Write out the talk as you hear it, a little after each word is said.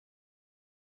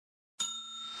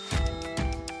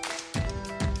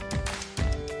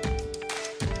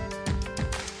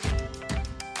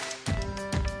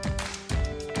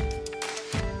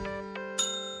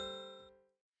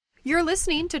You're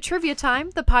listening to Trivia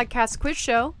Time, the podcast quiz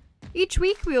show. Each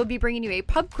week, we will be bringing you a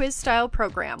pub quiz style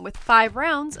program with 5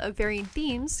 rounds of varying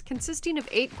themes consisting of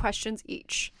 8 questions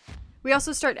each. We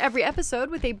also start every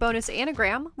episode with a bonus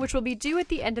anagram, which will be due at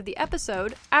the end of the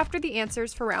episode after the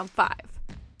answers for round 5.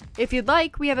 If you'd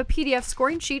like, we have a PDF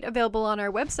scoring sheet available on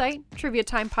our website,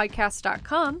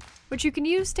 triviatimepodcast.com, which you can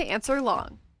use to answer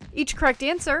along. Each correct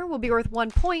answer will be worth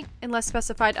 1 point unless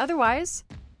specified otherwise.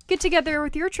 Get together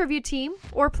with your trivia team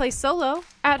or play solo,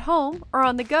 at home, or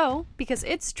on the go because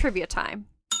it's trivia time.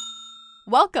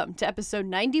 Welcome to episode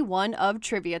 91 of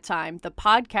Trivia Time, the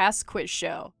podcast quiz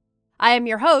show. I am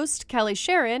your host, Kelly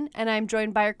Sharon, and I'm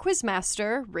joined by our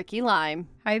quizmaster, Ricky Lime.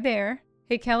 Hi there.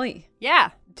 Hey, Kelly. Yeah.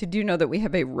 Did you know that we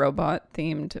have a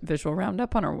robot-themed visual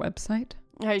roundup on our website?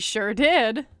 I sure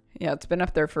did. Yeah, it's been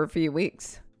up there for a few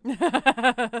weeks.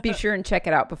 Be sure and check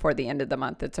it out before the end of the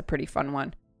month. It's a pretty fun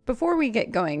one. Before we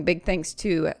get going, big thanks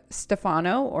to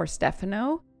Stefano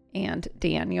and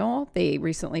Daniel. They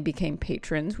recently became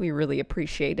patrons. We really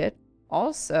appreciate it.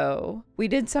 Also, we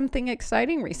did something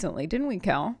exciting recently, didn't we,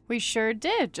 Kel? We sure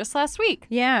did, just last week.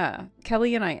 Yeah.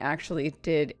 Kelly and I actually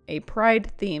did a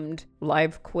Pride-themed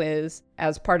live quiz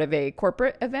as part of a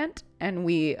corporate event, and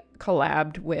we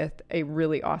collabed with a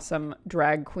really awesome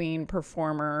drag queen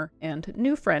performer and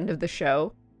new friend of the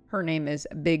show. Her name is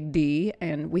Big D,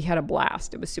 and we had a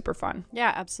blast. It was super fun.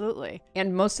 Yeah, absolutely.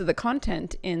 And most of the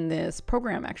content in this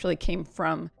program actually came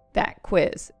from that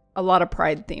quiz. A lot of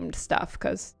Pride-themed stuff,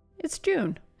 because it's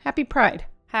June. Happy Pride.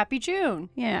 Happy June.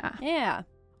 Yeah. Yeah.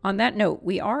 On that note,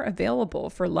 we are available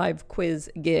for live quiz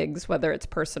gigs, whether it's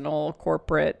personal,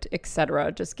 corporate,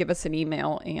 etc. Just give us an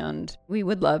email, and we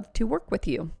would love to work with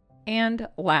you. And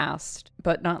last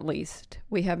but not least,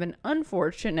 we have an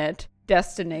unfortunate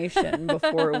destination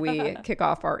before we kick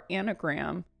off our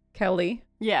anagram. Kelly?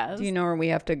 Yes. Do you know where we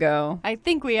have to go? I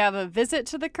think we have a visit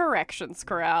to the corrections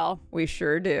corral. We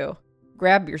sure do.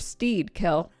 Grab your steed,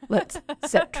 Kel. Let's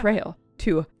set trail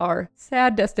to our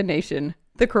sad destination,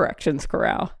 the corrections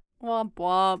corral. Womp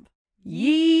womp.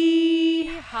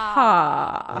 Yeehaw!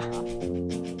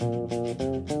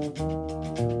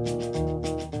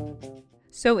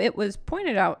 So it was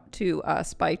pointed out to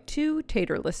us by 2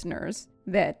 Tater listeners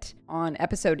that on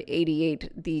episode 88,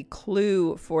 the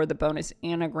clue for the bonus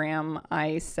anagram,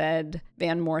 I said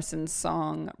Van Morrison's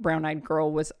song Brown Eyed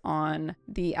Girl was on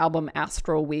the album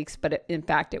Astral Weeks, but in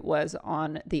fact it was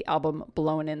on the album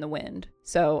Blowin' in the Wind.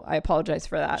 So I apologize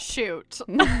for that. Shoot.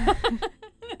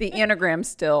 The anagram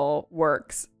still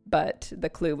works, but the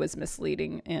clue was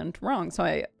misleading and wrong. So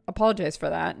I apologize for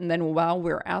that. And then while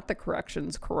we're at the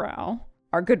corrections corral,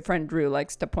 our good friend Drew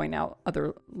likes to point out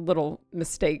other little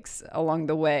mistakes along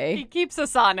the way. He keeps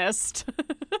us honest.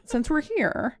 Since we're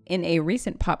here, in a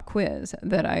recent pop quiz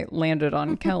that I landed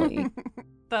on Kelly,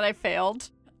 that I failed.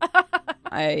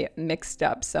 I mixed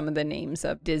up some of the names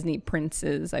of Disney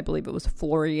princes. I believe it was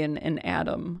Florian and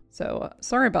Adam. So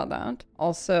sorry about that.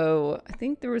 Also, I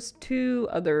think there was 2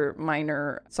 other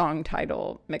minor song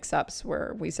title mix-ups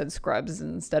where we said Scrubs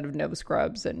instead of No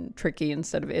Scrubs and Tricky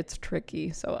instead of It's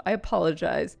Tricky. So I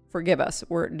apologize. Forgive us.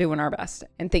 We're doing our best.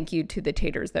 And thank you to the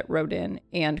taters that wrote in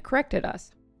and corrected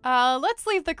us. Let's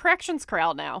leave the corrections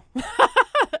corral now.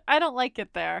 I don't like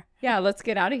it there. Yeah, let's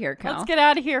get out of here, Cal. Let's get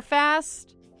out of here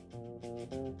fast.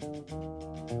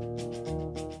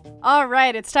 All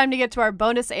right, it's time to get to our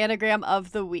bonus anagram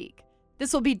of the week.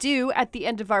 This will be due at the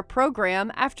end of our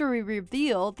program after we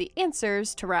reveal the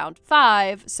answers to round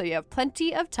 5, so you have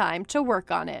plenty of time to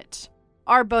work on it.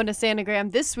 Our bonus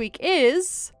anagram this week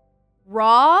is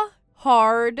raw,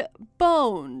 hard,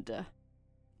 boned.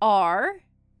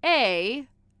 RAWHARDBONED.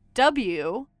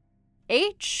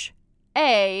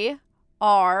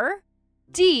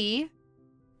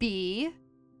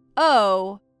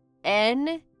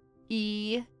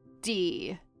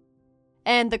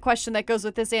 And the question that goes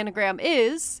with this anagram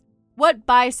is, what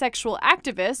bisexual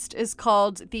activist is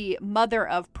called the Mother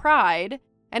of Pride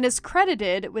and is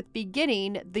credited with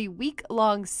beginning the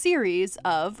week-long series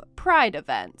of Pride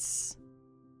events?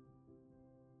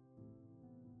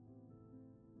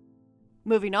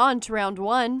 Moving on to round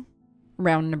 1.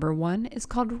 Round number 1 is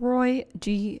called Roy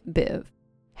G. Biv.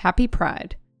 Happy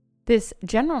Pride. This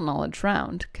general knowledge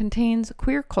round contains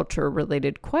queer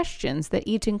culture-related questions that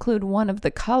each include one of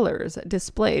the colors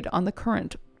displayed on the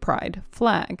current Pride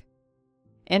flag.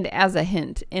 And as a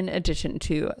hint, in addition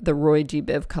to the Roy G.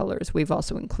 Biv colors, we've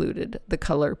also included the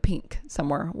color pink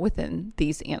somewhere within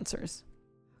these answers.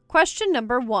 Question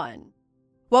number 1.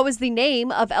 What was the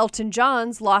name of Elton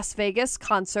John's Las Vegas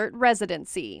concert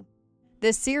residency?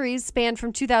 This series spanned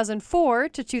from 2004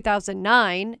 to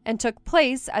 2009 and took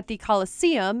place at the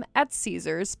Coliseum at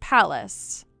Caesar's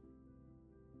Palace.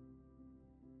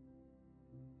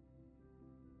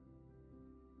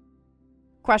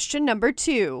 Question number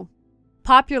 2.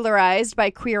 Popularized by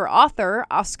queer author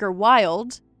Oscar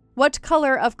Wilde, what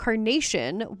color of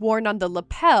carnation worn on the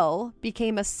lapel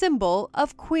became a symbol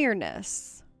of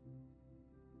queerness?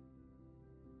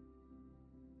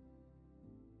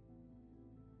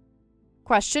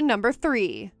 Question number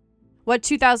 3. What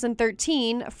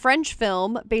 2013 French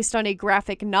film based on a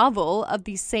graphic novel of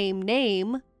the same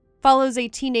name follows a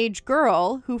teenage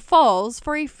girl who falls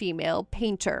for a female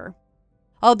painter?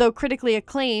 Although critically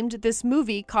acclaimed, this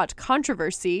movie caught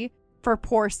controversy for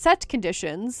poor set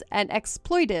conditions and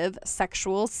exploitive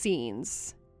sexual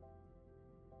scenes.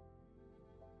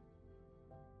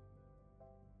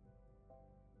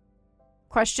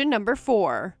 Question number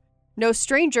 4. No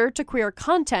stranger to queer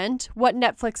content, what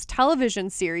Netflix television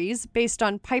series based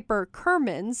on Piper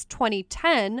Kerman's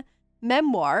 2010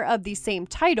 memoir of the same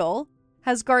title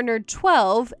has garnered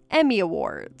 12 Emmy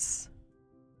Awards?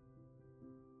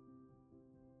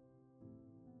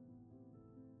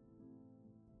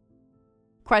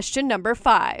 Question number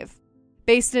 5.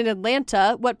 Based in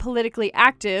Atlanta, what politically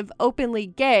active, openly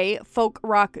gay folk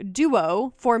rock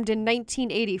duo formed in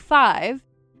 1985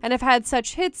 and have had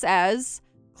such hits as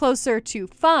Closer to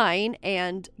Fine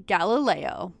and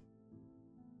Galileo?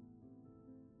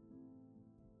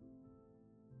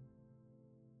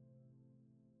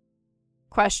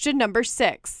 Question number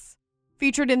 6.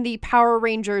 Featured in the Power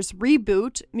Rangers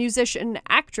reboot,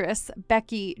 musician-actress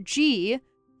Becky G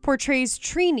portrays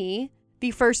Trini, the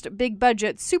first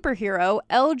big-budget superhero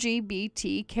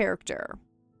LGBT character.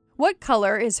 What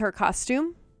color is her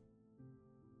costume?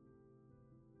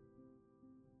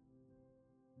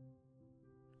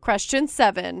 Question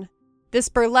 7. This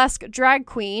burlesque drag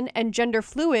queen and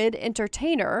gender-fluid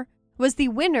entertainer was the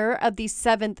winner of the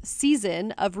 7th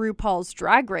season of RuPaul's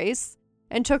Drag Race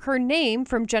and took her name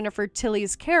from Jennifer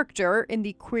Tilly's character in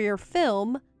the queer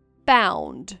film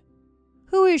Bound.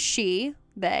 Who is she,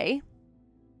 they?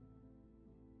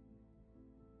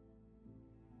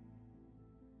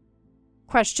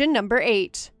 Question number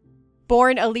 8.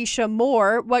 Born Alicia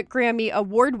Moore, what Grammy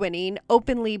Award-winning,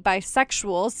 openly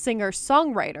bisexual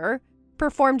singer-songwriter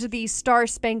performed the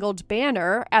Star-Spangled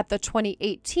Banner at the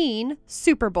 2018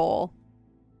 Super Bowl?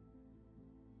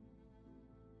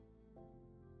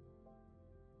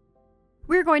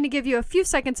 We're going to give you a few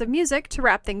seconds of music to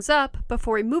wrap things up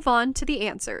before we move on to the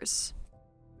answers.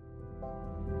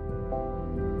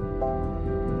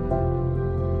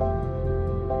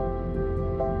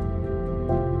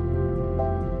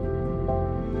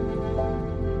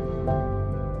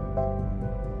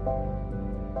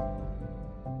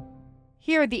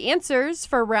 Here are the answers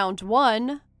for round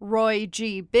 1, Roy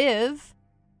G. Biv.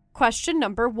 Question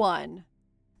number 1.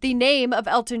 The name of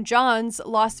Elton John's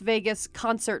Las Vegas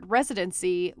concert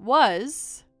residency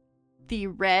was the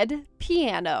Red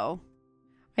Piano.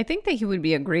 I think that he would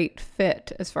be a great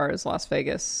fit as far as Las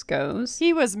Vegas goes.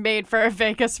 He was made for a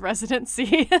Vegas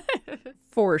residency.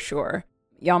 For sure.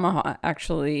 Yamaha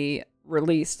actually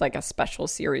released like a special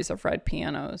series of red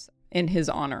pianos in his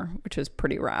honor, which is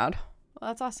pretty rad.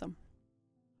 Well, that's awesome.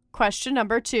 Question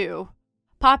number 2.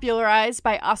 Popularized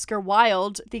by Oscar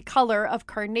Wilde, the color of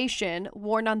carnation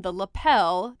worn on the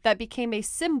lapel that became a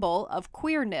symbol of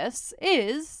queerness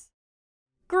is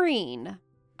green.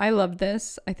 I love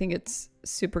this. I think it's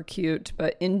super cute,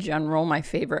 but in general, my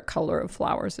favorite color of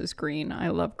flowers is green. I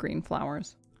love green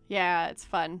flowers. Yeah, it's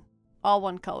fun. All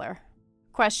one color.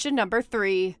 Question number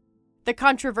 3. The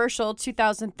controversial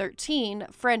 2013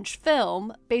 French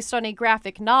film based on a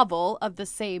graphic novel of the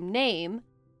same name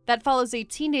that follows a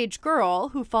teenage girl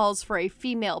who falls for a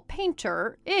female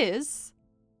painter is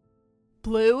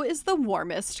blue is the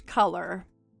warmest color.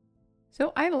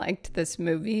 So I liked this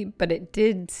movie, but it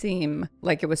did seem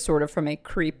like it was sort of from a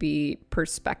creepy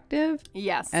perspective.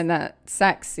 Yes. And that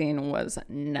sex scene was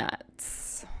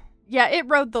nuts. Yeah, it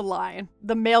rode the line.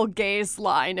 The male gaze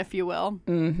line, if you will.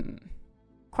 Mm-hmm.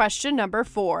 Question number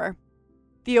 4.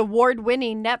 The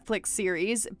award-winning Netflix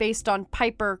series based on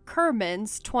Piper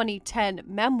Kerman's 2010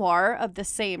 memoir of the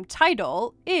same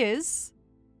title is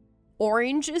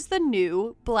Orange is the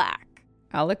New Black.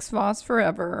 Alex Voss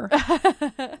forever.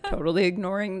 Totally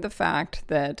ignoring the fact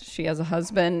that she has a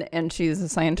husband and she's a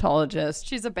Scientologist.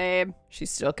 She's a babe. She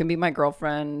still can be my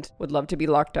girlfriend. Would love to be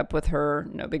locked up with her.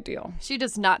 No big deal. She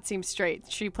does not seem straight.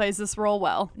 She plays this role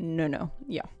well. No.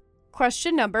 Yeah.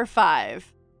 Question number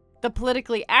 5. The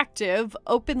politically active,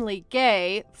 openly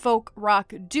gay folk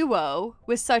rock duo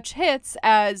with such hits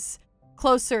as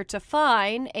Closer to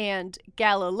Fine and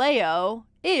Galileo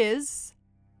is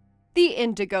the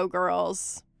Indigo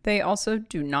Girls. They also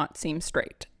do not seem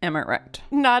straight. Am I right?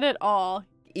 Not at all.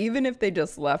 Even if they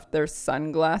just left their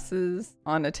sunglasses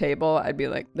on a table, I'd be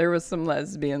like, there was some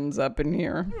lesbians up in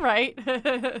here. Right.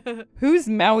 Whose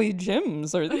Maui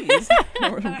Jims are these?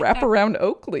 Wraparound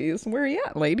Oakleys. Where are you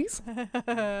at, ladies?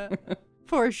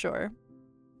 For sure.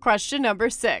 Question number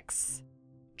 6.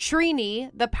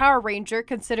 Trini, the Power Ranger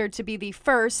considered to be the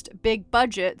first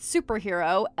big-budget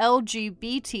superhero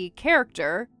LGBT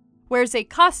character, wears a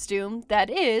costume that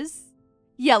is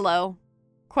yellow.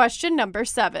 Question number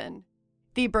 7.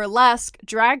 The burlesque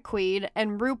drag queen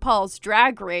and RuPaul's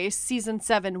Drag Race Season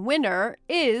 7 winner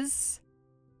is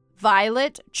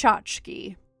Violet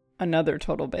Chachki. Another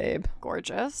total babe.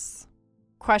 Gorgeous.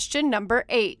 Question number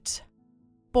 8.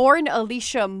 Born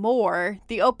Alicia Moore,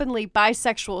 the openly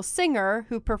bisexual singer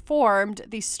who performed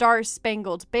the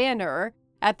Star-Spangled Banner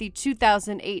at the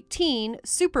 2018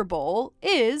 Super Bowl,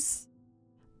 is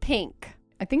Pink.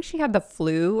 I think she had the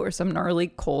flu or some gnarly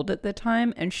cold at the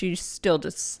time, and she still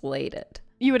just slayed it.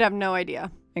 You would have no idea.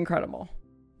 Incredible.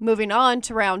 Moving on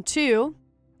to round 2.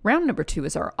 Round number 2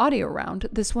 is our audio round.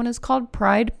 This one is called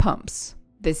Pride Pumps.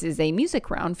 This is a music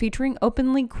round featuring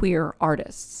openly queer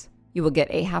artists. You will get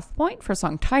a half point for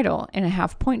song title and a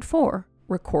half point for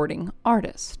recording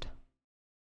artist.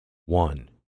 1.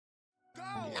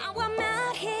 Now I'm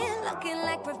out here looking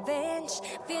like revenge,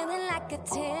 feeling like a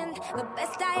 10, the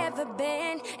best I ever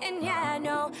been. And yeah, I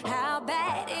know how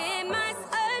bad it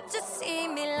must hurt to see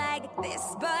me like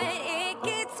this, but it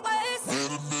gets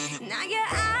worse. Now you're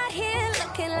out here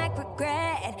looking like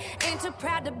regret, ain't too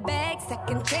proud to beg,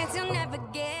 second chance you'll never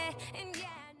get. And yeah,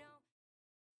 I know.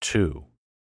 2.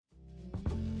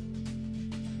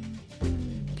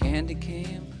 Candy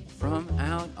came from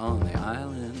out on the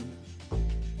island.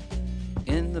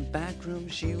 In the back room,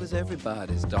 she was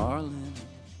everybody's darling.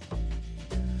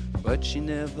 But she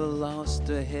never lost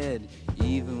her head.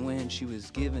 Even when she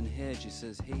was given head, she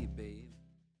says, hey, babe.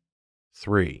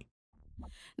 3.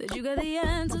 That you got the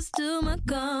answers to my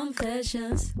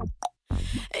confessions.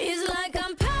 It's like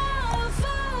I'm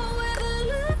powerful with a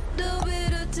little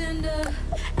bit of tender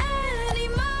and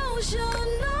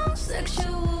emotional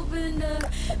sexual bender.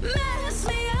 Mess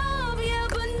me up, yeah,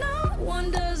 but no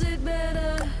one does it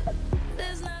better.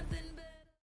 There's nothing better.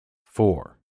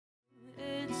 4.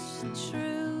 It's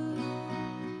true,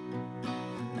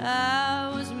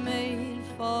 I was made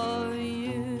for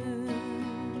you.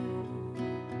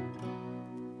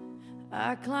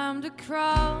 I climbed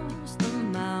across the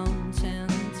mountain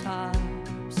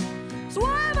tops,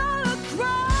 swam all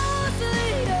across the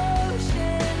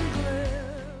ocean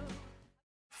blue.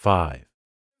 5.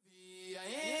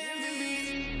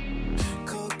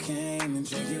 Cocaine and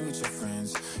drinking with your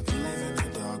friends. You live in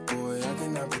the dark, boy, I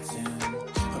cannot pretend.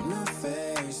 I'm not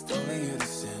faced, only here to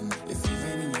sin. If you've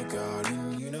been in your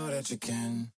garden, you know that you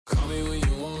can. Call me when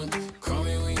you want, call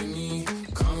me when you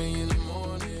need. Call me in the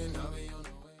morning, I'll be on the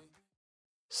way.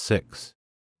 6.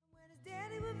 When his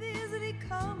daddy would visit, he'd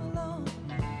come along.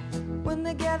 When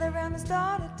they gathered around and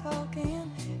started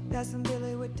talking, Cousin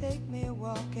Billy would take me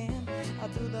walking. Out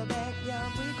through the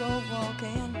backyard we go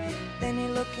walking. Then he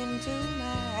looked into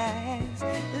my eyes.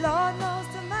 Lord knows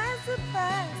to my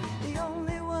surprise, the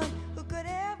only one who could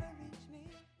ever reach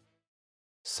me.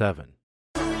 7.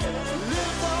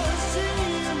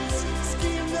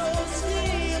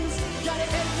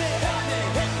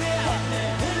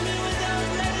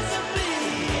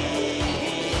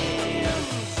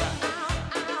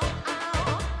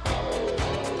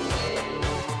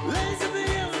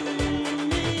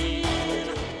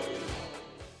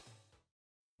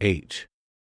 H.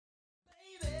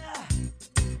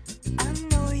 I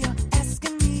know you're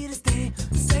asking me to stay.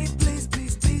 Say please,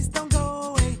 please, please don't go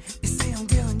away. You say I'm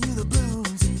giving you the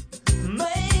blues.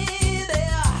 Maybe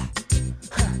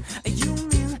you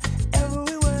mean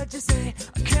every word you say.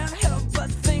 I can't help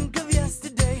but think of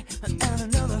yesterday and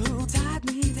another who tied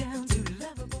me down to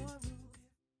love a boy.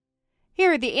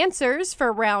 Here are the answers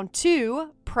for round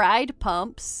 2, Pride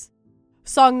Pumps.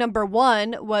 Song number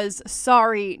 1 was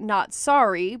Sorry Not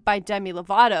Sorry by Demi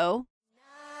Lovato.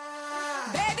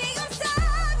 Baby, I'm sorry.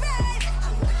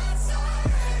 I'm not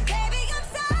sorry. Baby, I'm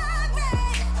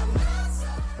sorry. I'm not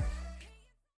sorry.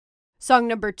 Song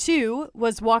number 2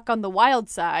 was Walk on the Wild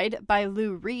Side by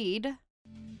Lou Reed.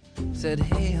 Said,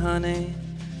 hey, honey,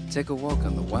 take a walk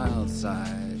on the wild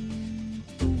side.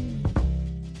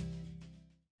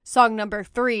 Song number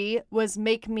 3 was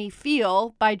Make Me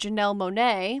Feel by Janelle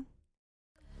Monáe.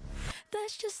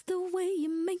 That's just the way you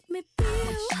make me feel.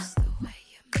 That's just the way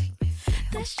you make me feel.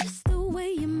 That's just the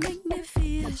way you make me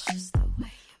feel. That's just the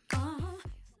way you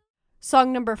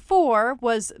Song number 4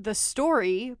 was The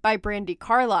Story by Brandi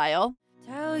Carlile.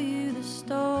 Tell you the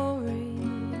story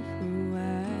of who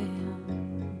I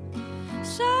am.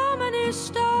 So many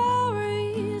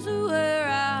stories of where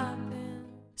I've been.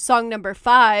 Song number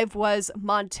 5 was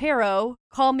Montero,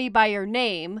 Call Me By Your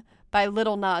Name by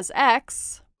Lil Nas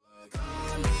X.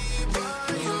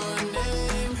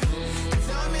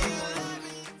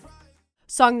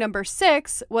 Song number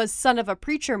 6 was Son of a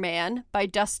Preacher Man by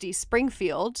Dusty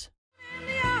Springfield.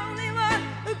 The only one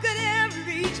who could ever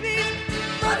reach me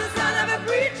was the son of a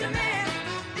preacher man.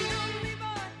 The only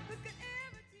boy who could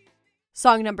ever teach me.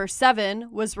 Song number 7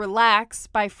 was Relax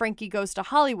by Frankie Goes to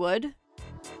Hollywood.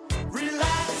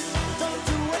 Relax, don't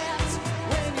do it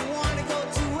when you wanna go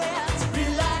to it.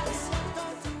 Relax,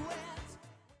 don't do it.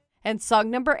 And song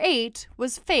number 8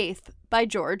 was Faith by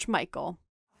George Michael.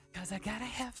 'Cause I gotta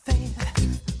have faith.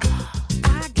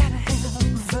 I gotta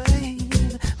have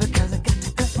faith. Because I got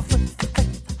to go for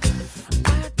faith.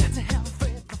 I got to have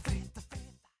faith.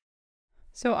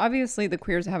 So obviously the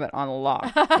queers have it on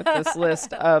lock with this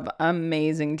list of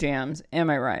amazing jams. Am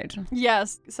I right?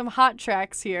 Yes, some hot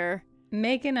tracks here.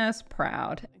 Making us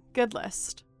proud. Good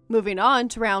list. Moving on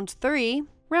to round 3.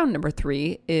 Round number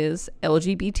 3 is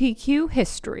LGBTQ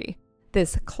history.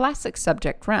 This classic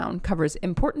subject round covers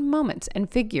important moments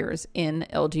and figures in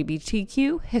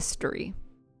LGBTQ history.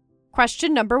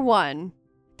 Question number 1.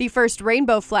 The first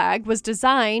rainbow flag was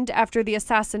designed after the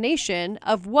assassination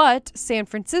of what San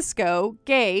Francisco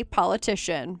gay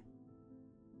politician?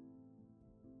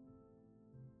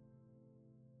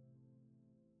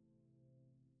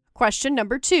 Question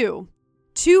number 2.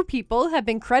 2 people have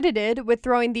been credited with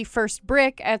throwing the first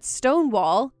brick at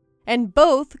Stonewall, and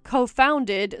both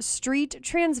co-founded Street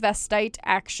Transvestite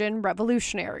Action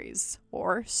Revolutionaries,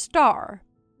 or STAR.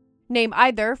 Name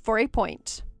either for a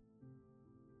point.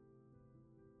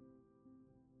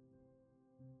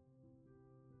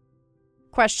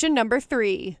 Question number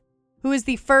 3. Who is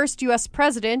the first U.S.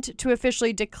 president to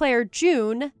officially declare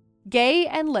June Gay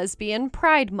and Lesbian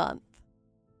Pride Month?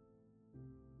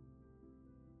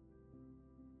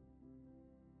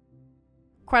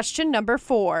 Question number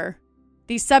 4.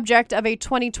 The subject of a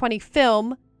 2020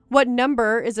 film, what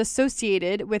number is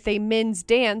associated with a men's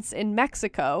dance in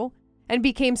Mexico and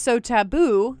became so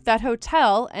taboo that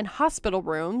hotel and hospital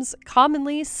rooms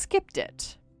commonly skipped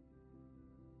it?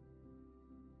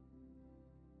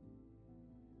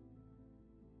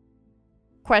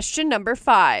 Question number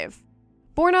 5.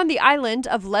 Born on the island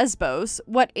of Lesbos,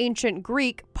 what ancient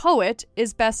Greek poet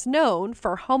is best known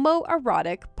for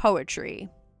homoerotic poetry?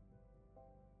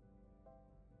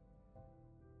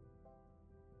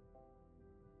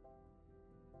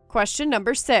 Question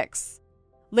number 6.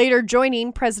 Later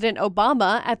joining President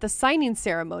Obama at the signing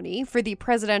ceremony for the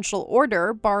presidential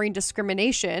order barring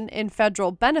discrimination in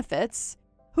federal benefits,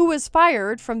 who was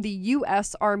fired from the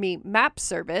U.S. Army MAP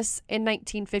service in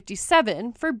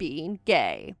 1957 for being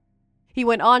gay. He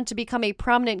went on to become a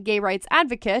prominent gay rights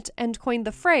advocate and coined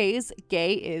the phrase,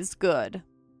 "gay is good."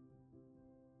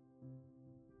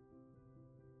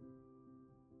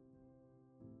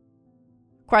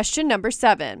 Question number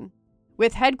 7.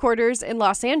 With headquarters in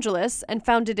Los Angeles and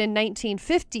founded in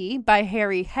 1950 by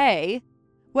Harry Hay,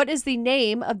 what is the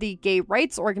name of the gay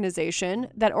rights organization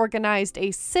that organized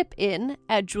a sip-in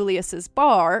at Julius's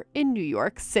Bar in New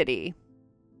York City?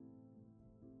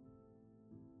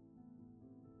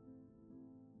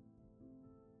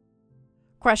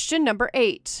 Question number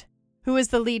 8. Who is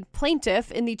the lead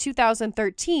plaintiff in the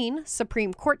 2013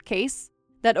 Supreme Court case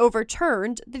that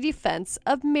overturned the Defense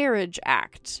of Marriage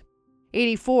Act?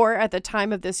 84 at the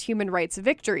time of this human rights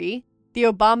victory, the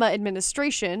Obama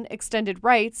administration extended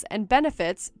rights and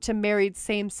benefits to married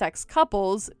same-sex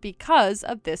couples because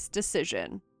of this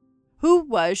decision. Who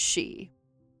was she?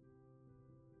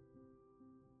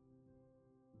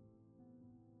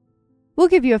 We'll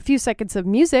give you a few seconds of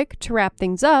music to wrap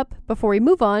things up before we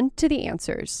move on to the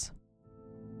answers.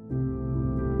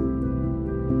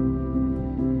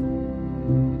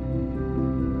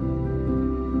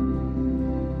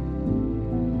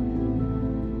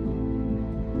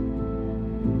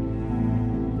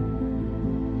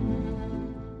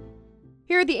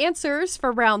 Here are the answers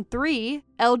for round 3,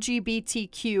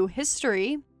 LGBTQ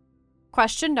history.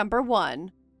 Question number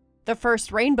 1. The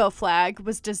first rainbow flag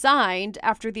was designed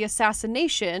after the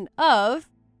assassination of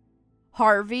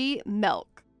Harvey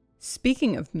Milk.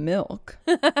 Speaking of milk,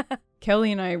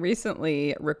 Kelly and I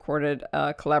recently recorded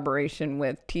a collaboration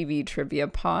with TV Trivia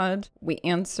Pod. We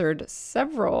answered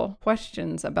several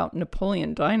questions about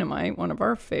Napoleon Dynamite, one of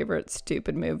our favorite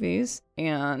stupid movies.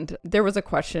 And there was a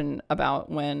question about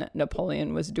when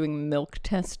Napoleon was doing milk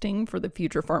testing for the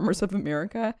future farmers of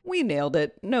America. We nailed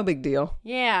it. No big deal.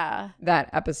 Yeah.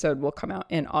 That episode will come out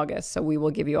in August, so we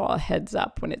will give you all a heads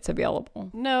up when it's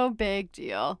available. No big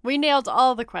deal. We nailed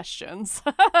all the questions.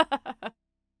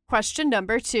 Question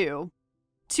number 2.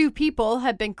 2 people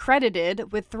have been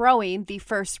credited with throwing the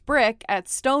first brick at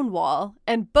Stonewall,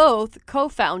 and both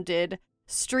co-founded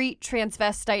Street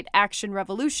Transvestite Action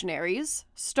Revolutionaries,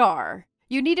 STAR.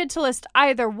 You needed to list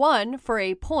either one for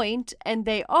a point, and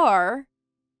they are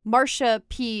Marsha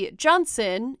P.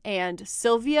 Johnson and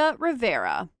Sylvia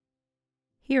Rivera.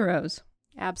 Heroes.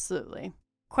 Absolutely.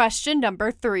 Question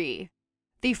number 3.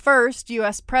 The first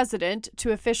U.S. president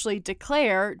to officially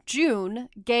declare June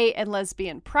Gay and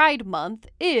Lesbian Pride Month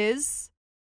is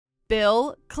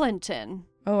Bill Clinton.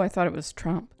 Oh, I thought it was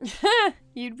Trump.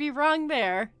 You'd be wrong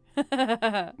there.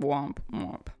 Womp,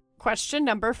 womp. Question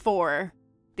number 4.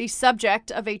 The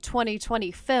subject of a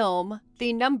 2020 film,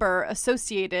 the number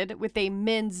associated with a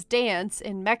men's dance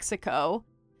in Mexico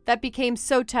that became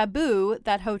so taboo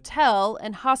that hotel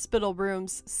and hospital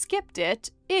rooms skipped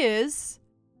it, is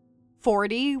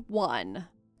 41.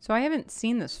 So I haven't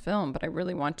seen this film, but I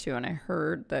really want to, and I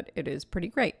heard that it is pretty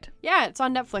great. Yeah, it's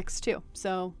on Netflix too.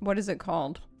 So What is it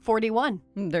called? 41.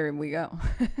 There we go.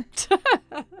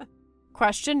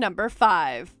 Question number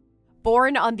 5.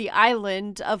 Born on the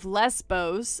island of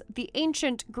Lesbos, the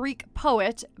ancient Greek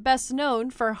poet best known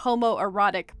for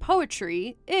homoerotic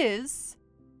poetry is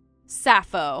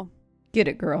Sappho. Get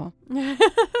it, girl.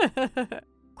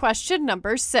 Question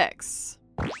number 6.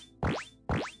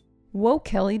 Whoa,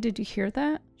 Kelly, did you hear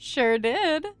that? Sure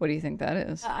did. What do you think that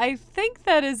is? I think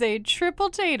that is a triple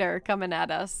tater coming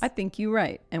at us. I think you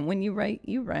right. And when you right,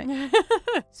 you right.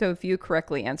 So if you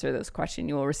correctly answer this question,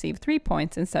 you will receive 3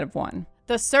 points instead of 1.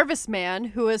 The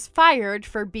serviceman who was fired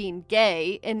for being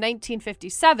gay in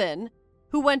 1957,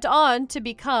 who went on to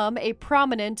become a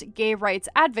prominent gay rights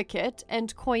advocate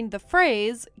and coined the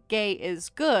phrase, gay is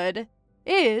good,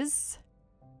 is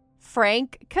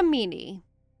Frank Kameny.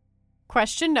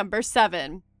 Question number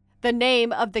 7. The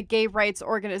name of the gay rights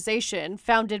organization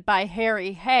founded by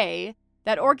Harry Hay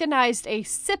that organized a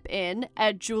sip-in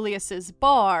at Julius's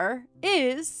bar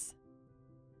is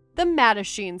the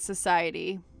Mattachine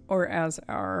Society. Or as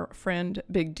our friend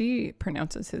Big D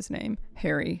pronounces his name,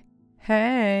 Harry.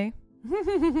 Hey.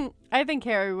 I think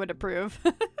Harry would approve.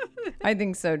 I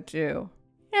think so too.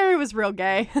 Harry was real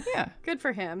gay. Yeah. Good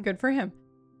for him. Good for him.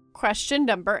 Question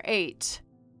number 8.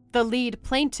 The lead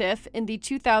plaintiff in the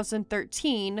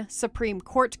 2013 Supreme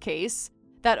Court case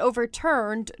that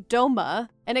overturned DOMA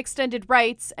and extended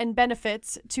rights and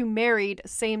benefits to married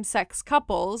same-sex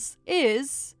couples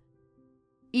is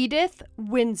Edith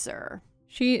Windsor.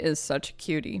 She is such a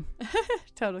cutie.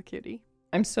 Total cutie.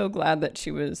 I'm so glad that she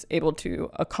was able to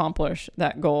accomplish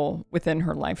that goal within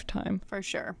her lifetime. For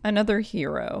sure. Another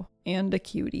hero and a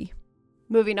cutie.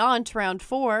 Moving on to round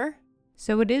 4.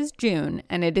 So it is June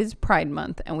and it is Pride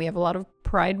Month, and we have a lot of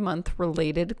Pride Month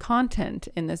related content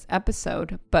in this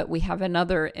episode, but we have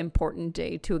another important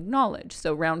day to acknowledge.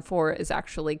 So round 4 is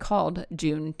actually called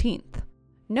Juneteenth.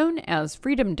 Known as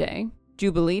Freedom Day,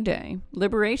 Jubilee Day,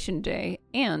 Liberation Day,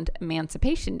 and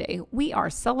Emancipation Day, we are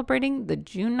celebrating the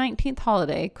June 19th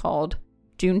holiday called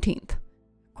Juneteenth.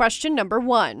 Question number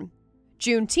 1.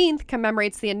 Juneteenth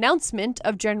commemorates the announcement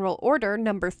of General Order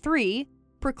Number 3,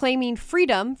 proclaiming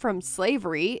freedom from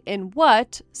slavery in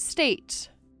what state?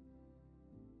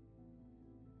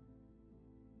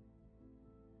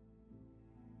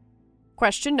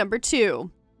 Question number 2.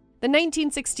 The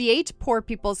 1968 Poor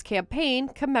People's Campaign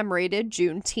commemorated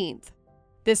Juneteenth.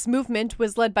 This movement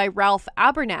was led by Ralph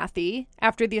Abernathy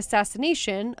after the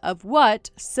assassination of what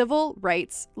civil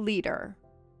rights leader?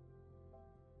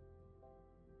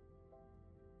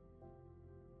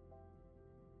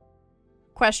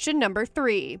 Question number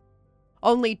 3.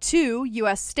 Only 2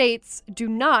 U.S. states do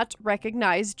not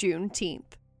recognize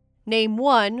Juneteenth. Name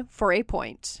one for a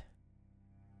point.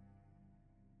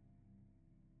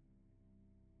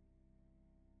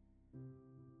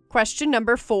 Question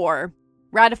number 4.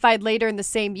 Ratified later in the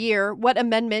same year, what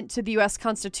amendment to the U.S.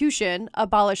 Constitution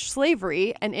abolished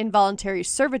slavery and involuntary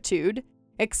servitude,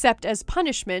 except as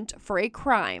punishment for a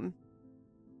crime?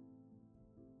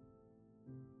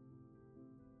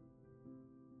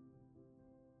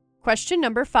 Question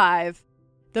number 5.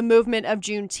 The movement of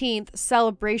Juneteenth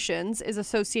celebrations is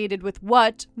associated with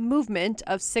what movement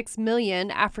of 6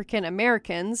 million African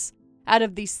Americans out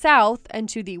of the South and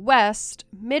to the West,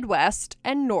 Midwest,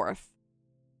 and North.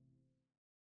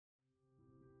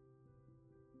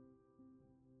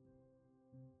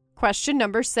 Question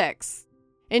number 6.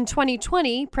 In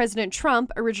 2020, President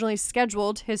Trump originally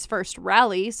scheduled his first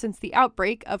rally since the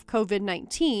outbreak of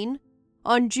COVID-19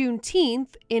 on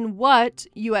Juneteenth in what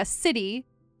U.S. city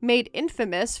made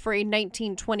infamous for a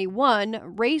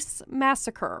 1921 race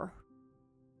massacre?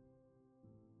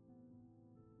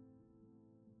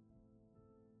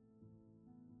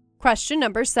 Question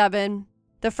number 7.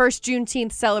 The first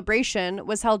Juneteenth celebration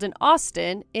was held in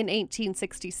Austin in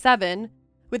 1867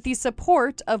 with the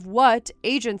support of what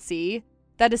agency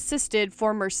that assisted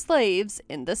former slaves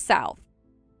in the South?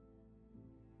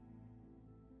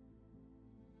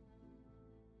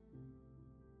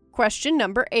 Question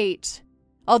number 8.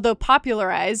 Although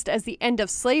popularized as the end of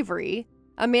slavery,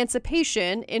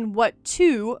 emancipation in what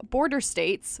 2 border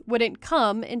states wouldn't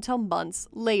come until months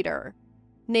later?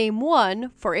 Name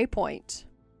one for a point.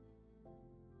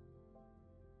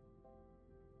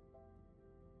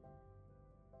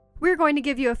 We're going to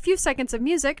give you a few seconds of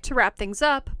music to wrap things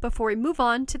up before we move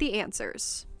on to the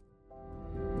answers.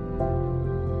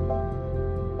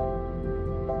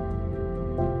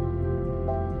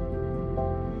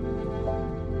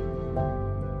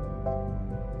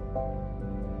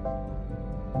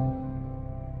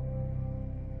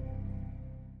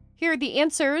 Here are the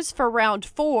answers for round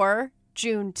 4,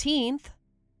 Juneteenth.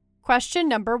 Question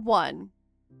number 1.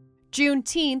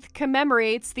 Juneteenth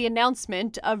commemorates the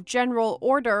announcement of General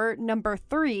Order Number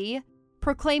 3,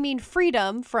 proclaiming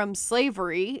freedom from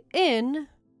slavery in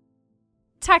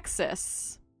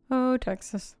Texas. Oh,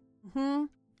 Texas.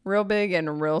 Real big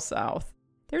and real south.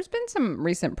 There's been some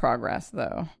recent progress,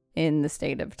 though, in the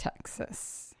state of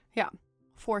Texas. Yeah,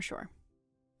 for sure.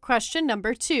 Question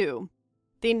number 2.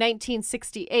 The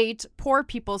 1968 Poor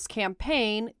People's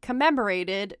Campaign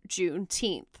commemorated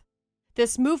Juneteenth.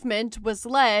 This movement was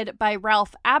led by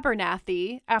Ralph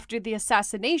Abernathy after the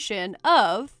assassination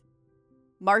of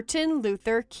Martin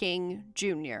Luther King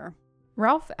Jr.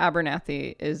 Ralph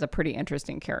Abernathy is a pretty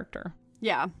interesting character.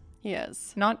 Yeah, he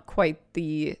is. Not quite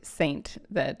the saint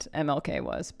that MLK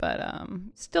was, but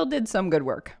still did some good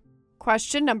work.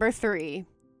 Question number 3.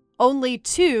 Only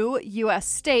 2 U.S.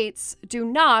 states do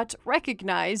not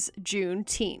recognize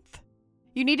Juneteenth.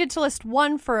 You needed to list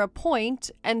one for a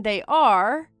point, and they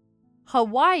are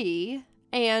Hawaii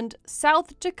and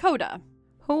South Dakota.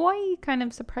 Hawaii kind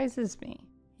of surprises me.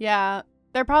 Yeah,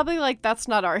 they're probably like, that's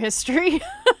not our history.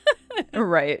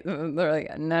 Right. They're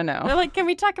like, no. They're like, can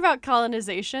we talk about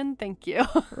colonization? Thank you.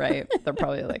 Right. They're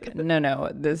probably like, no,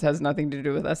 this has nothing to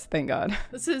do with us, thank God.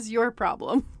 This is your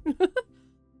problem.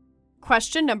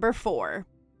 Question number 4.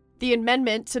 The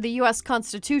amendment to the U.S.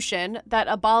 Constitution that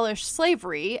abolished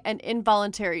slavery and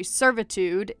involuntary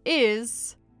servitude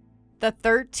is the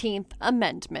 13th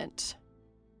Amendment.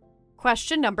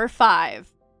 Question number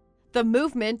 5. The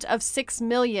movement of 6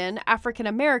 million African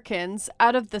Americans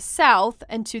out of the South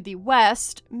and to the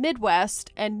West,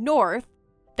 Midwest, and North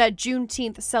that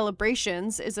Juneteenth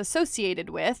celebrations is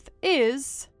associated with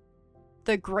is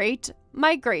the Great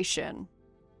Migration.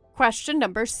 Question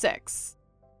number 6.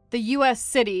 The U.S.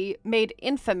 city made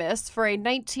infamous for a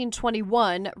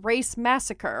 1921 race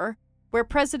massacre where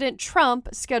President Trump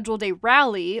scheduled a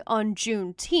rally on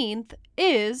Juneteenth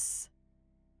is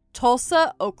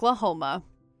Tulsa, Oklahoma.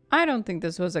 I don't think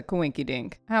this was a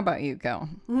coinky-dink. How about you, Kel?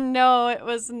 No, it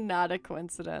was not a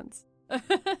coincidence.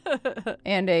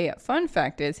 And a fun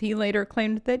fact is he later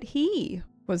claimed that he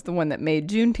was the one that made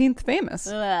Juneteenth famous.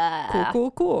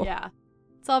 Cool. Yeah,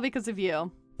 it's all because of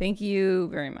you. Thank you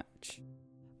very much.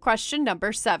 Question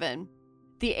number 7.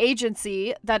 The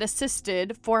agency that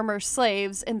assisted former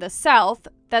slaves in the South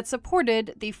that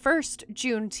supported the first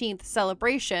Juneteenth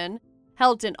celebration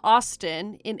held in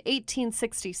Austin in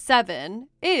 1867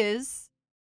 is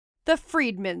the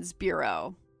Freedmen's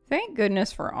Bureau. Thank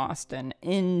goodness for Austin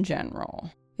in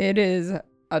general. It is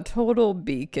a total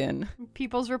beacon.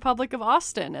 People's Republic of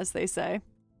Austin, as they say.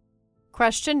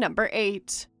 Question number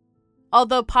 8.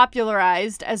 Although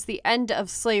popularized as the end of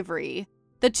slavery,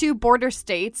 the 2 border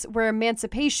states where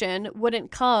emancipation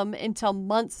wouldn't come until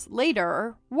months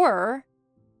later were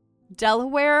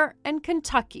Delaware and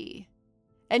Kentucky,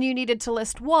 and you needed to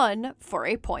list one for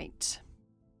a point.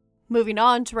 Moving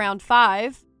on to round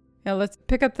 5. Yeah, let's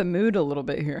pick up the mood a little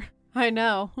bit here. I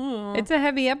know. It's a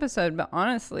heavy episode, but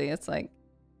honestly, it's like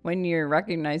when you're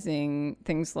recognizing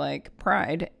things like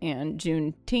Pride and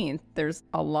Juneteenth, there's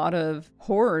a lot of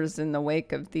horrors in the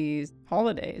wake of these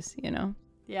holidays, you know?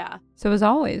 Yeah. So as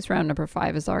always, round number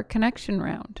 5 is our connection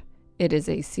round. It is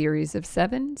a series of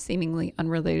 7 seemingly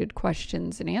unrelated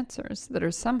questions and answers that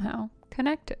are somehow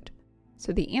connected.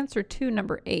 So the answer to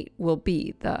number 8 will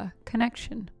be The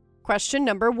Connection. Question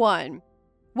number 1.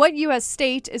 What U.S.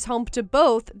 state is home to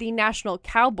both the National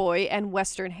Cowboy and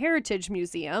Western Heritage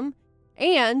Museum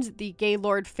and the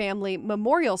Gaylord Family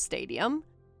Memorial Stadium,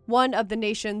 one of the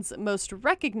nation's most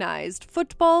recognized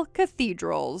football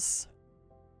cathedrals?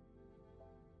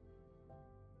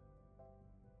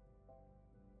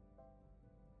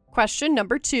 Question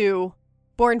number 2.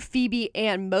 Born Phoebe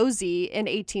Ann Mosey in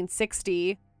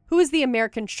 1860, who is the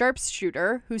American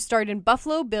sharpshooter who starred in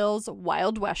Buffalo Bill's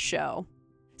Wild West show.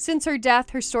 Since her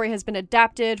death, her story has been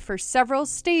adapted for several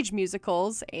stage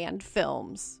musicals and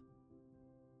films.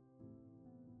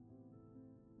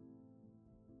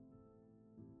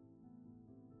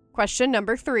 Question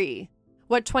number 3.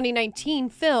 What 2019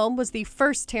 film was the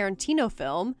first Tarantino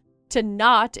film to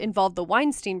not involve the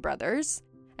Weinstein brothers,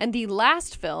 and the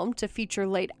last film to feature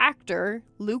late actor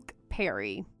Luke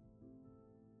Perry?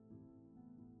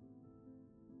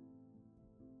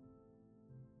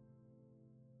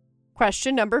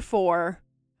 Question number 4.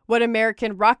 What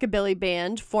American rockabilly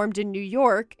band formed in New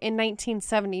York in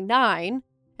 1979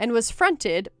 and was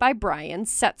fronted by Brian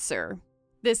Setzer?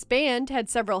 This band had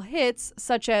several hits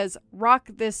such as Rock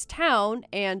This Town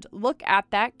and Look at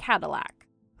That Cadillac.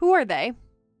 Who are they?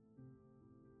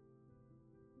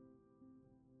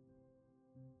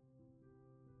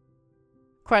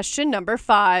 Question number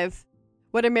 5.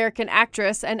 What American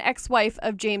actress and ex-wife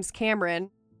of James Cameron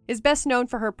is best known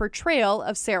for her portrayal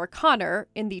of Sarah Connor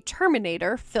in the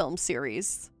Terminator film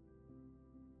series?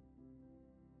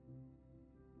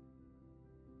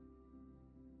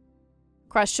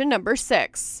 Question number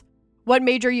 6. What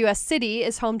major U.S. city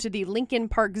is home to the Lincoln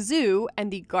Park Zoo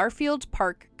and the Garfield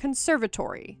Park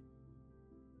Conservatory?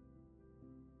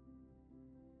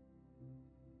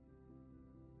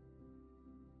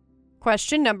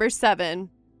 Question number 7.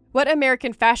 What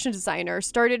American fashion designer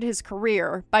started his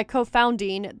career by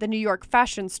co-founding the New York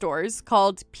fashion stores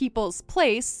called People's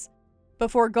Place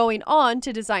before going on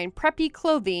to design preppy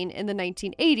clothing in the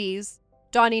 1980s,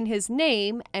 donning his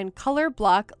name and color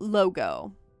block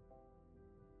logo?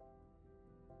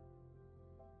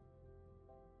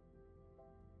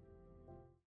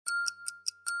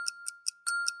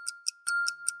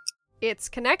 It's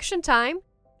connection time.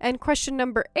 And question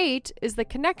number 8 is the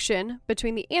connection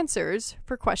between the answers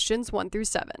for questions 1 through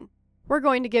 7. We're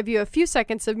going to give you a few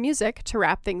seconds of music to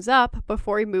wrap things up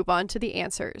before we move on to the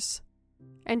answers.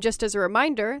 And just as a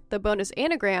reminder, the bonus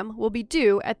anagram will be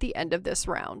due at the end of this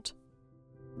round.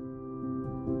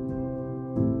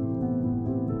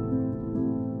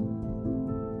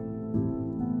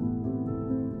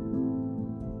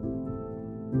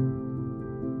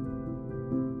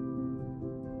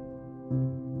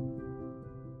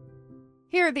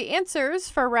 Here are the answers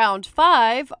for round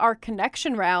 5, our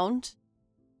connection round.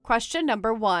 Question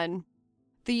number 1.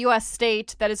 The U.S.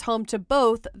 state that is home to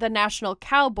both the National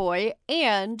Cowboy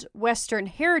and Western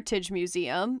Heritage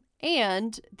Museum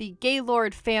and the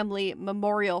Gaylord Family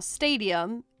Memorial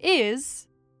Stadium is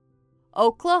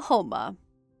Oklahoma.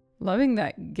 Loving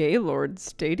that Gaylord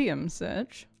Stadium,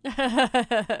 Sitch.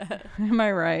 Am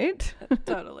I right?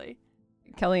 Totally.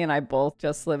 Kelly and I both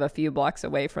just live a few blocks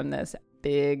away from this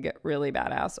big, really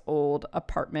badass old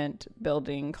apartment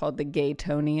building called the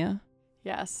Gaytonia.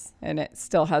 Yes. And it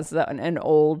still has an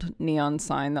old neon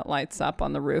sign that lights up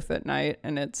on the roof at night,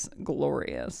 and it's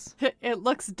glorious. It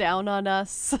looks down on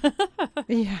us.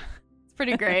 Yeah. It's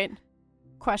pretty great.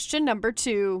 Question number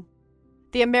 2.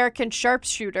 The American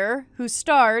sharpshooter who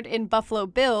starred in Buffalo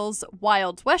Bill's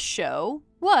Wild West show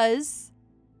was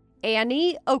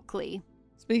Annie Oakley.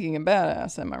 Speaking of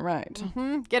badass, am I right?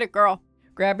 Mm-hmm. Get it, girl.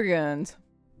 Grab your guns.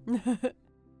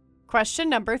 Question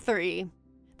number 3.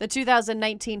 The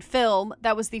 2019 film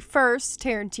that was the first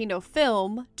Tarantino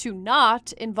film to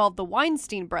not involve the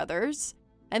Weinstein brothers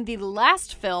and the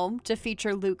last film to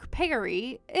feature Luke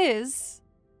Perry is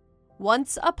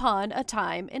Once Upon a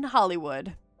Time in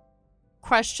Hollywood.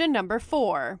 Question number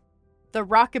 4. The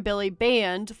rockabilly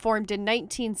band formed in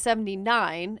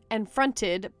 1979 and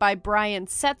fronted by Brian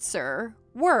Setzer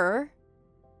were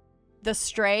the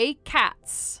Stray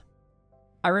Cats.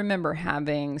 I remember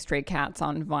having Stray Cats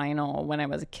on vinyl when I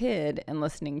was a kid and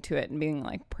listening to it and being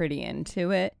like pretty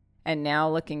into it. And now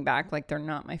looking back, like they're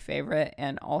not my favorite.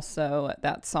 And also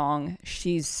that song,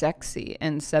 She's Sexy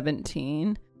and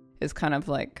 17 is kind of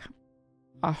like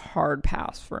a hard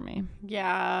pass for me.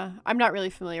 Yeah, I'm not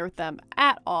really familiar with them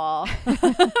at all.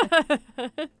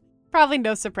 Probably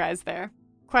no surprise there.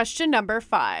 Question number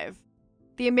 5.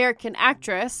 The American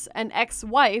actress and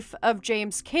ex-wife of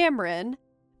James Cameron,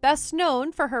 best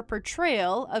known for her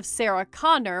portrayal of Sarah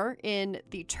Connor in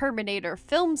the Terminator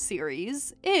film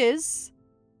series, is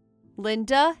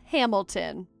Linda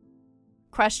Hamilton.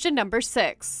 Question number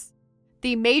 6.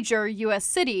 The major U.S.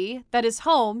 city that is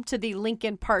home to the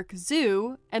Lincoln Park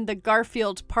Zoo and the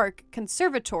Garfield Park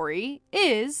Conservatory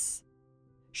is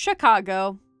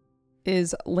Chicago.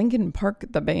 Is Linkin Park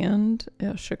the band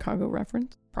a Chicago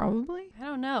reference? Probably. I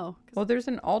don't know. Well, there's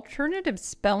an alternative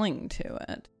spelling to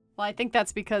it. Well, I think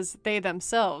that's because they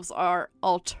themselves are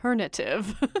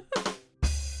alternative.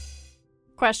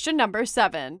 Question number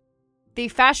 7. The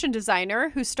fashion designer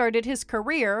who started his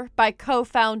career by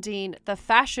co-founding the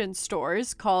fashion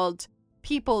stores called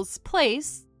People's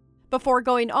Place before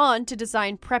going on to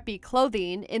design preppy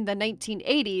clothing in the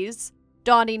 1980s,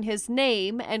 donning his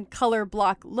name and color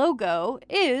block logo,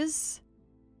 is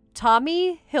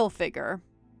Tommy Hilfiger.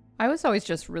 I was always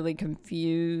just really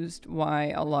confused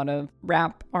why a lot of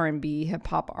rap, R&B,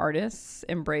 hip-hop artists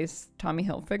embrace Tommy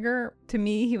Hilfiger. To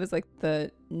me, he was like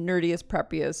the nerdiest,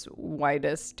 preppiest,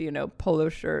 whitest, polo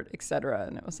shirt, etc.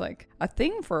 And it was like a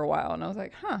thing for a while. And I was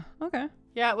like, okay.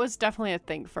 Yeah, it was definitely a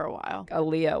thing for a while.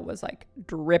 Aaliyah was like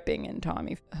dripping in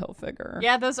Tommy Hilfiger.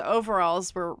 Yeah, those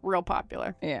overalls were real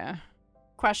popular. Yeah.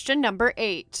 Question number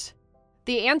 8.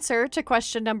 The answer to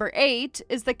question number 8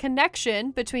 is the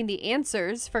connection between the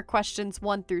answers for questions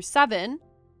 1 through 7.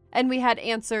 And we had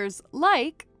answers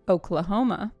like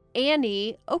Oklahoma,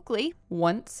 Annie Oakley,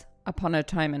 Once Upon a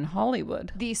Time in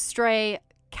Hollywood, The Stray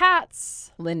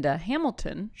Cats, Linda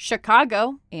Hamilton,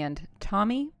 Chicago, and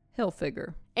Tommy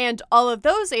Hilfiger. And all of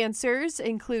those answers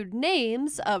include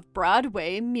names of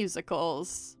Broadway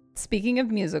musicals. Speaking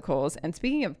of musicals and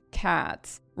speaking of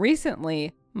cats,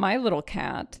 recently my little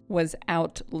cat was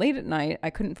out late at night. I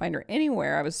couldn't find her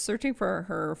anywhere. I was searching for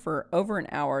her for over an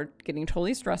hour, getting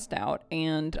totally stressed out,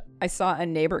 and I saw a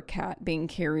neighbor cat being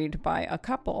carried by a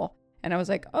couple. And I was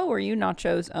like, oh, are you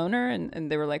Nacho's owner?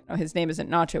 And they were like, oh, his name isn't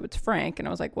Nacho, it's Frank. And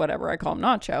I was like, whatever, I call him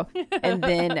Nacho. And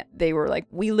then they were like,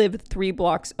 we live 3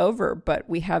 blocks over, but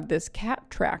we have this cat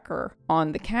tracker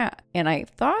on the cat. And I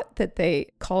thought that they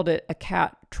called it a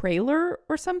cat trailer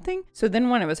or something. So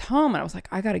then when I was home, I was like,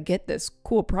 I got to get this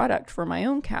cool product for my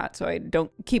own cat so I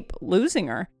don't keep losing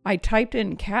her. I typed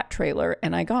in cat trailer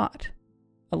and I got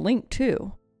a link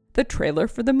to the trailer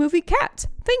for the movie Cats.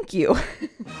 Thank you.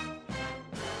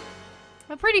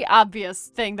 A pretty obvious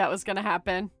thing that was going to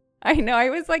happen. I know. I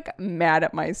was like mad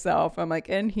at myself. I'm like,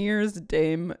 and here's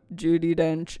Dame Judi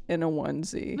Dench in a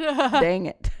onesie. Dang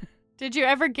it. Did you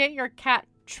ever get your cat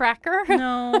tracker?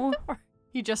 No.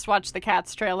 You just watched the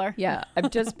Cats trailer? Yeah.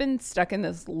 I've just been stuck in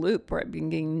this loop where I've been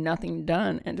getting nothing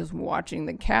done and just watching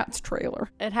the Cats trailer.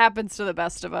 It happens to the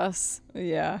best of us.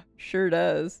 Yeah, sure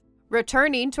does.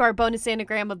 Returning to our bonus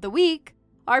anagram of the week,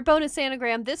 our bonus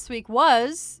anagram this week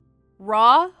was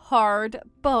raw, hard,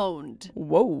 boned.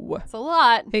 Whoa. It's a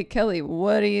lot. Hey, Kelly,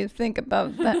 what do you think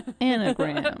about that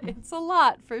anagram? It's a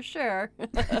lot, for sure.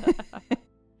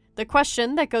 The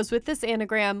question that goes with this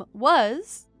anagram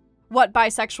was, what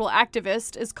bisexual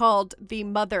activist is called the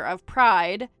Mother of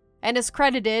Pride and is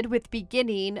credited with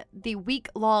beginning the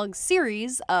week-long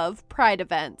series of Pride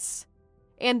events?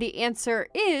 And the answer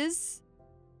is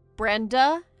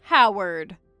Brenda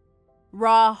Howard.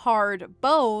 Raw, hard,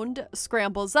 boned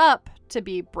scrambles up to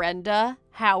be Brenda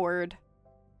Howard.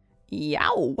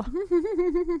 Yow.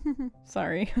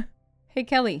 Sorry. Hey,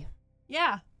 Kelly.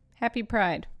 Yeah. Happy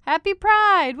Pride. Happy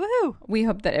Pride. Woohoo. We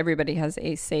hope that everybody has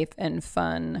a safe and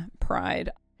fun Pride.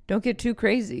 Don't get too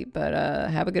crazy, but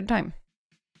have a good time.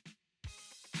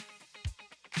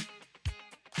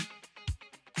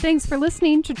 Thanks for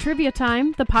listening to Trivia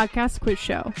Time, the podcast quiz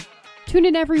show. Tune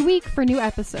in every week for new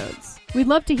episodes. We'd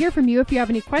love to hear from you if you have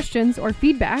any questions or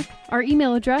feedback. Our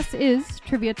email address is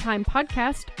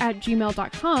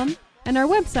triviatimepodcast@gmail.com, and our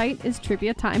website is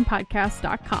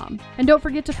triviatimepodcast.com. And don't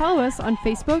forget to follow us on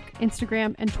Facebook,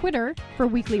 Instagram, and Twitter for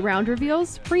weekly round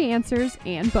reveals, free answers,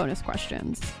 and bonus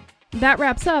questions. That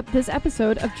wraps up this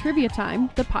episode of Trivia Time,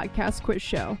 the podcast quiz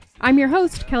show. I'm your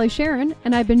host, Kelly Sharon,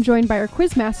 and I've been joined by our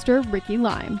quizmaster, Ricky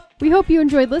Lime. We hope you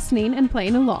enjoyed listening and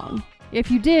playing along. If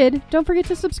you did, don't forget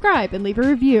to subscribe and leave a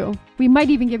review. We might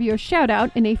even give you a shout out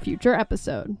in a future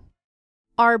episode.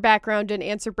 Our background and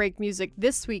answer break music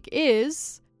this week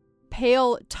is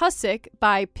Pale Tussock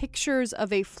by Pictures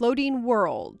of a Floating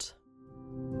World.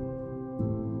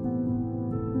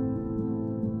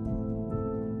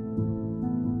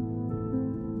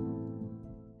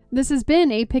 This has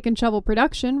been a Pick and Shovel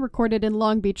production recorded in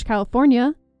Long Beach,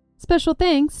 California. Special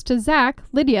thanks to Zach,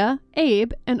 Lydia,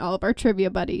 Abe, and all of our trivia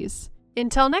buddies.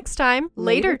 Until next time,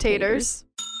 later taters.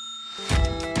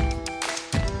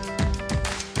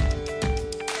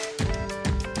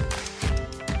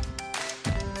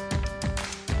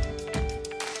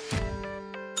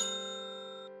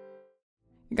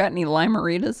 You got any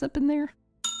limeritas up in there?